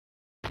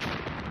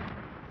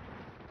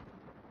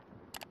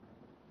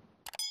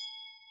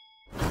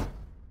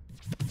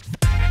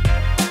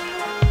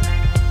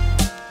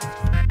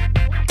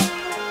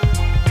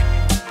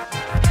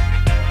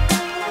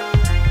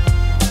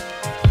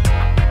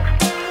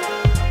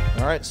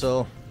Alright,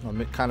 so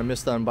I kind of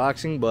missed the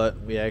unboxing, but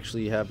we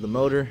actually have the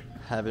motor.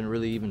 Haven't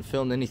really even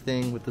filmed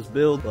anything with this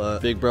build, but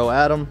big bro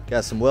Adam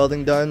got some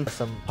welding done,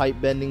 some pipe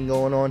bending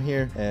going on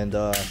here, and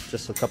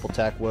just a couple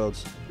tack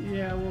welds.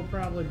 Yeah, we'll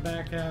probably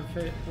back half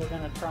it. We're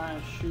gonna try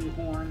and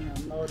shoehorn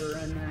the motor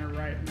in there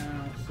right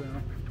now. So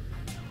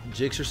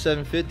Gixxer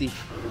 750,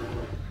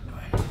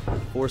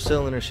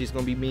 4-cylinder. She's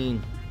gonna be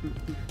mean.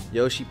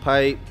 Yoshi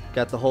pipe,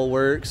 got the whole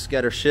works.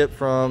 Got her shipped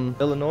from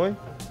Illinois,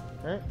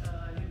 right?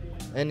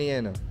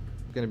 Indiana.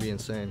 Gonna be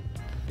insane.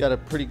 Got a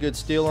pretty good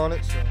steel on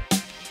it.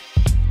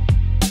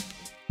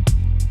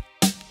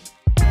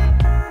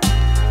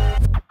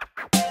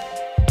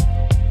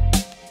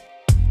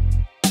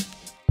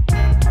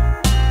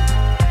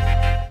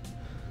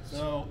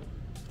 So.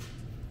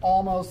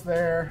 Almost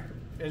there.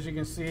 As you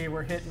can see,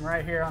 we're hitting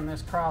right here on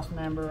this cross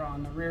member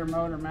on the rear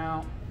motor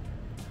mount.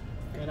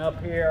 And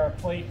up here, our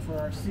plate for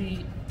our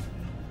seat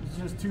is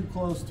just too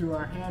close to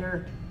our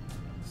header.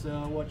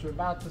 So what you're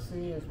about to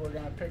see is we're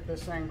gonna pick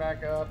this thing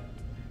back up,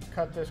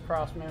 cut this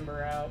cross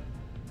member out,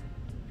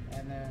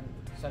 and then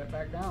set it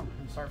back down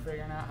and start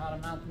figuring out how to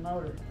mount the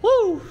motor.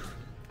 Woo!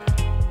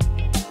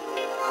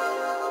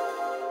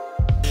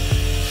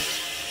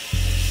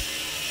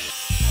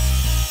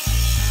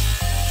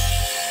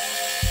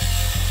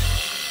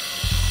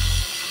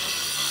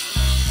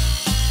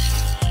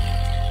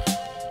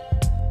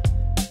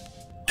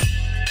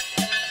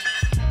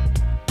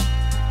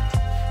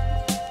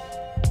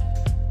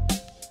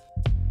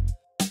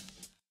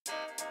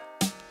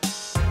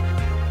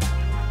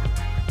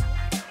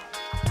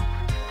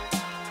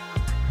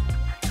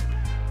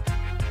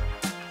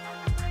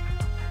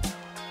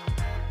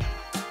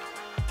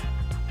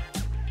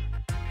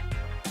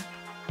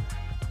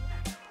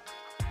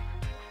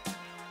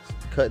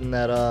 Cutting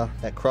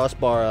that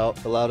crossbar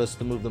out allowed us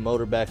to move the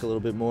motor back a little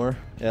bit more.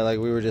 Yeah, like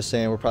we were just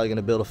saying, we're probably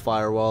gonna build a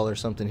firewall or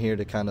something here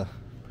to kind of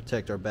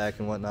protect our back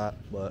and whatnot.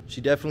 But she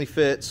definitely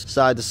fits.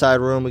 Side to side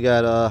room, we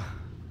got a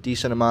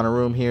decent amount of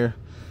room here.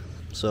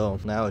 So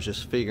now it's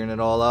just figuring it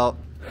all out.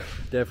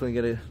 Definitely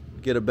gonna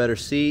get a better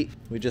seat.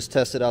 We just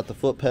tested out the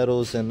foot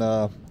pedals and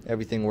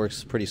everything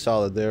works pretty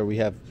solid there. We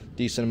have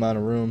decent amount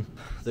of room.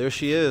 There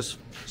she is.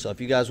 So if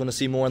you guys want to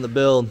see more on the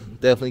build,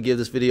 definitely give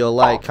this video a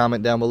like,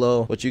 comment down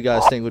below what you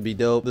guys think would be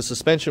dope. The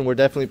suspension we're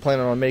definitely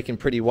planning on making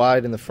pretty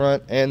wide in the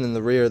front and in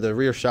the rear. The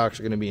rear shocks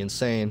are going to be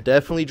insane.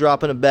 Definitely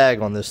dropping a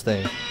bag on this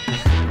thing.